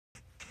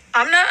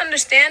I'm not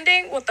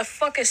understanding what the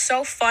fuck is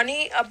so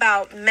funny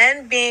about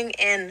men being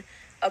in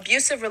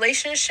abusive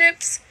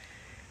relationships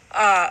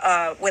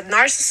with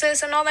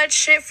narcissists and all that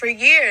shit for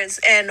years.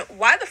 And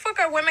why the fuck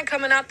are women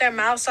coming out their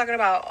mouths talking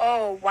about,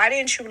 oh, why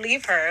didn't you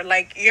leave her?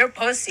 Like, you're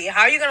pussy.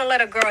 How are you gonna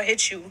let a girl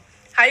hit you?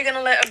 How are you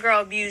gonna let a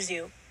girl abuse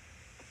you?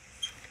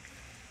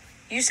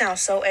 You sound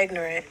so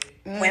ignorant.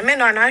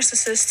 Women are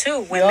narcissists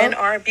too. Women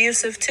are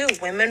abusive too.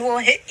 Women will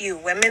hit you.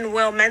 Women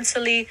will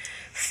mentally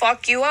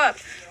fuck you up,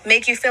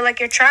 make you feel like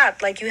you're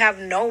trapped, like you have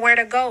nowhere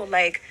to go,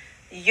 like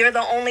you're the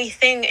only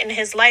thing in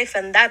his life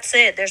and that's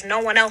it. There's no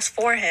one else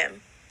for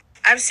him.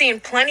 I've seen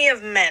plenty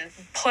of men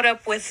put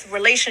up with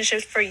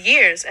relationships for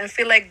years and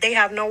feel like they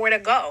have nowhere to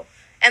go.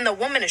 And the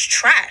woman is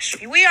trash.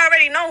 We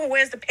already know who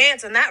wears the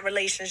pants in that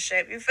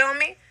relationship. You feel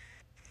me?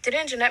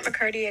 Didn't Jeanette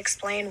McCurdy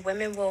explain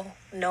women will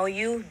know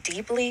you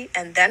deeply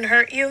and then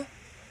hurt you?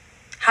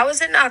 How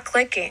is it not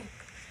clicking?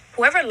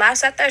 Whoever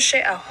laughs at that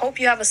shit, I hope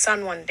you have a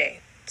son one day.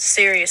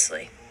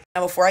 Seriously.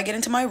 Now, before I get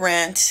into my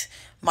rant,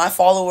 my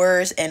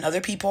followers and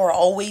other people are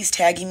always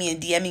tagging me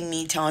and DMing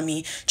me, telling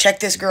me, check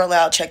this girl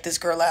out, check this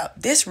girl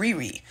out. This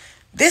Riri,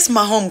 this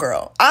my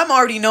homegirl. I'm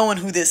already knowing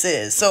who this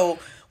is. So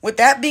with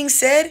that being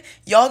said,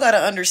 y'all got to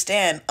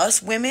understand,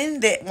 us women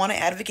that want to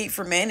advocate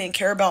for men and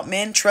care about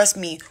men, trust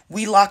me,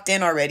 we locked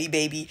in already,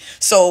 baby.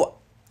 So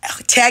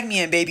tag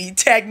me in, baby.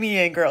 Tag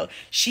me in, girl.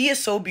 She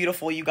is so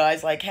beautiful, you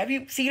guys. Like, have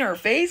you seen her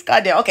face?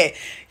 Goddamn. Okay,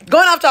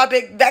 going off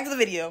topic, back to the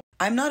video.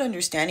 I'm not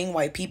understanding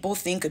why people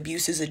think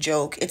abuse is a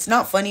joke. It's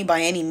not funny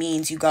by any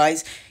means, you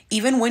guys.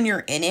 Even when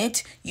you're in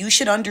it, you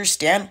should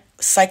understand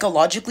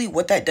psychologically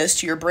what that does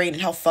to your brain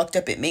and how fucked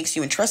up it makes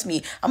you. And trust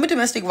me, I'm a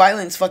domestic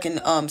violence fucking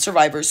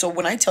survivor. So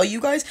when I tell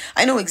you guys,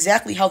 I know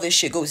exactly how this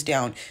shit goes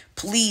down.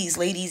 Please,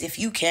 ladies, if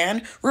you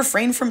can,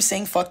 refrain from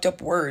saying fucked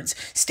up words.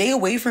 Stay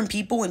away from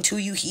people until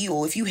you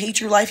heal. If you hate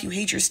your life, you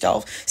hate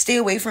yourself, stay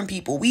away from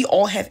people. We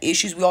all have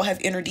issues. We all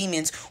have inner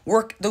demons.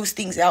 Work those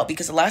things out,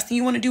 because the last thing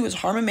you want to do is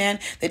harm a man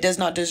that does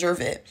not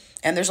deserve it.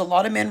 And there's a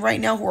lot of men right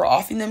now who are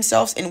offing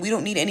themselves, and we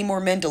don't need any more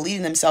men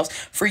deleting themselves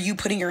for you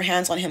putting your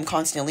hands on him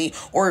constantly,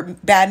 or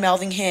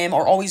bad-mouthing him,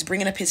 or always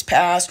bringing up his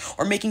past,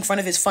 or making fun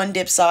of his fun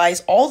dip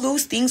size. All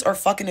those things are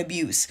fucking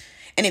abuse.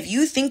 And if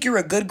you think you're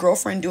a good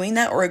girlfriend doing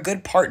that, or a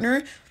good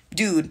partner,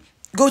 dude,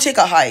 go take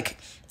a hike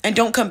and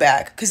don't come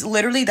back. Because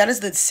literally, that is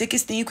the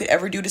sickest thing you could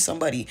ever do to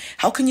somebody.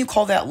 How can you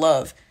call that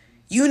love?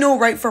 You know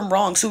right from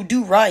wrong, so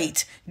do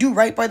right. Do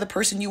right by the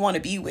person you want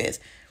to be with.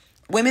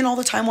 Women all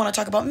the time want to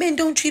talk about men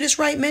don't treat us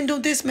right, men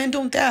don't this, men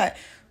don't that.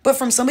 But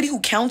from somebody who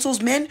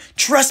counsels men,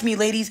 trust me,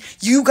 ladies,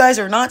 you guys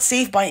are not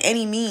safe by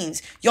any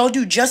means. Y'all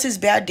do just as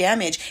bad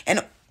damage.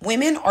 And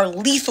women are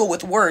lethal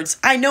with words.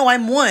 I know,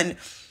 I'm one.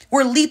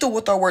 We're lethal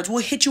with our words.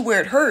 We'll hit you where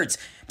it hurts.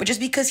 But just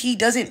because he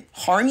doesn't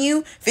harm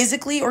you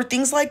physically or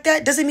things like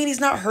that doesn't mean he's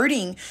not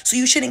hurting. So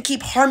you shouldn't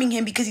keep harming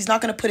him because he's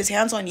not going to put his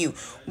hands on you.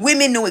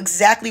 Women know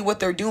exactly what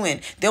they're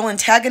doing. They'll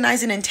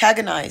antagonize and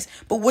antagonize.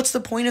 But what's the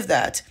point of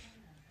that?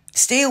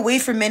 Stay away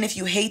from men if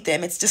you hate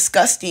them. It's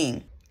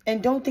disgusting.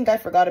 And don't think I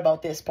forgot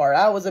about this part.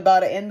 I was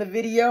about to end the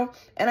video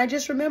and I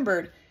just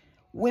remembered.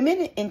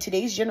 Women in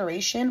today's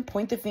generation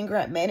point the finger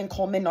at men and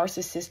call men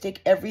narcissistic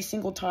every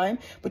single time.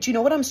 But you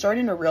know what I'm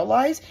starting to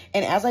realize?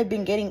 And as I've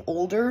been getting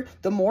older,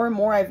 the more and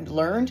more I've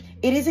learned,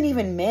 it isn't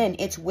even men,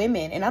 it's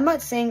women. And I'm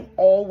not saying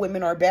all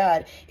women are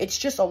bad. It's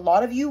just a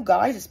lot of you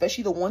guys,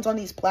 especially the ones on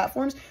these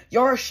platforms,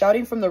 y'all are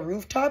shouting from the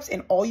rooftops,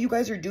 and all you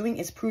guys are doing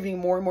is proving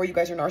more and more you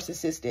guys are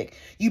narcissistic.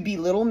 You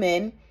belittle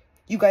men.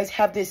 You guys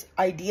have this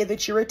idea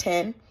that you're a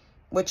 10,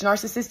 which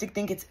narcissistic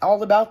think it's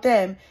all about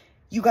them.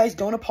 You guys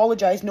don't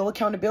apologize, no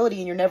accountability,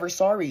 and you're never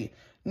sorry.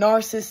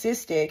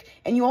 Narcissistic.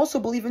 And you also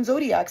believe in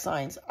zodiac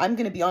signs. I'm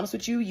going to be honest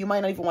with you. You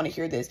might not even want to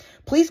hear this.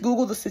 Please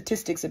Google the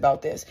statistics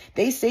about this.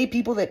 They say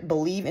people that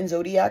believe in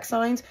zodiac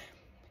signs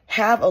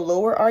have a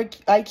lower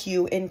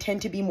IQ and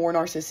tend to be more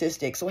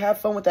narcissistic. So have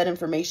fun with that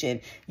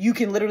information. You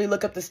can literally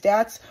look up the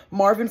stats.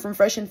 Marvin from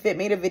Fresh and Fit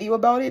made a video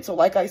about it. So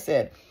like I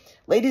said,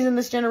 ladies in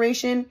this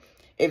generation,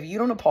 if you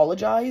don't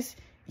apologize,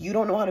 you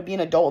don't know how to be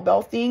an adult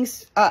about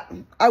things, I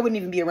wouldn't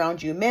even be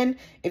around you. Men,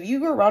 if you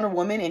go around a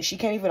woman and she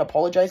can't even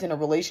apologize in a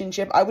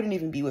relationship, I wouldn't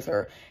even be with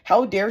her.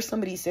 How dare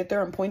somebody sit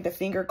there and point the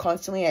finger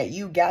constantly at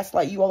you,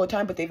 gaslight you all the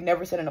time, but they've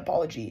never said an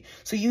apology.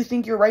 So you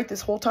think you're right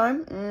this whole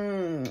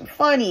time?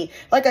 Funny.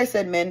 Like I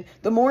said, men,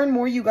 the more and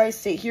more you guys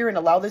sit here and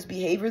allow this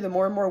behavior, the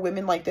more and more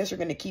women like this are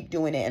going to keep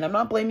doing it. And I'm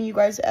not blaming you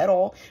guys at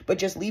all, but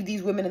just leave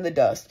these women in the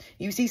dust.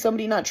 You see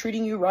somebody not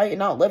treating you right and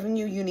not loving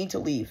you, you need to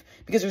leave,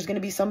 because there's going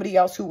to be somebody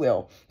else who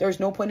will. There's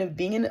no point of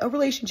being in a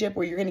relationship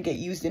where you're going to get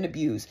used and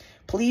abused.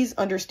 Please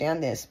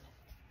understand this.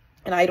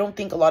 And I don't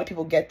think a lot of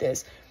people get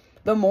this.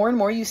 The more and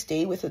more you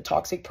stay with a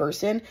toxic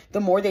person, the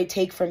more they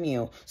take from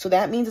you. So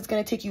that means it's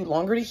going to take you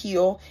longer to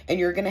heal, and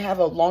you're going to have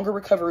a longer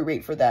recovery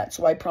rate for that.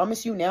 So I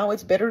promise you now,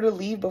 it's better to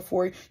leave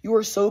before you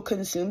are so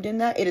consumed in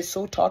that. It is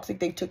so toxic.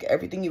 They took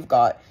everything you've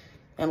got.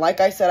 And like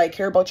I said, I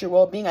care about your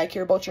well-being. I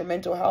care about your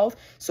mental health.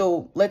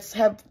 So let's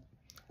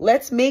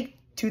make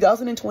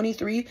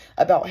 2023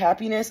 about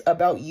happiness,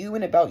 about you,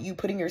 and about you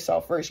putting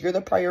yourself first. You're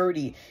the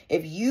priority.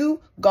 If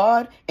you,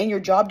 God, and your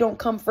job don't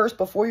come first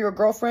before your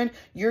girlfriend,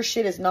 your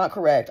shit is not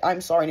correct.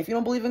 I'm sorry. And if you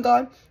don't believe in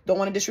God, don't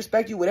want to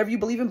disrespect you, whatever you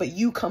believe in, but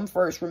you come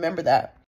first. Remember that.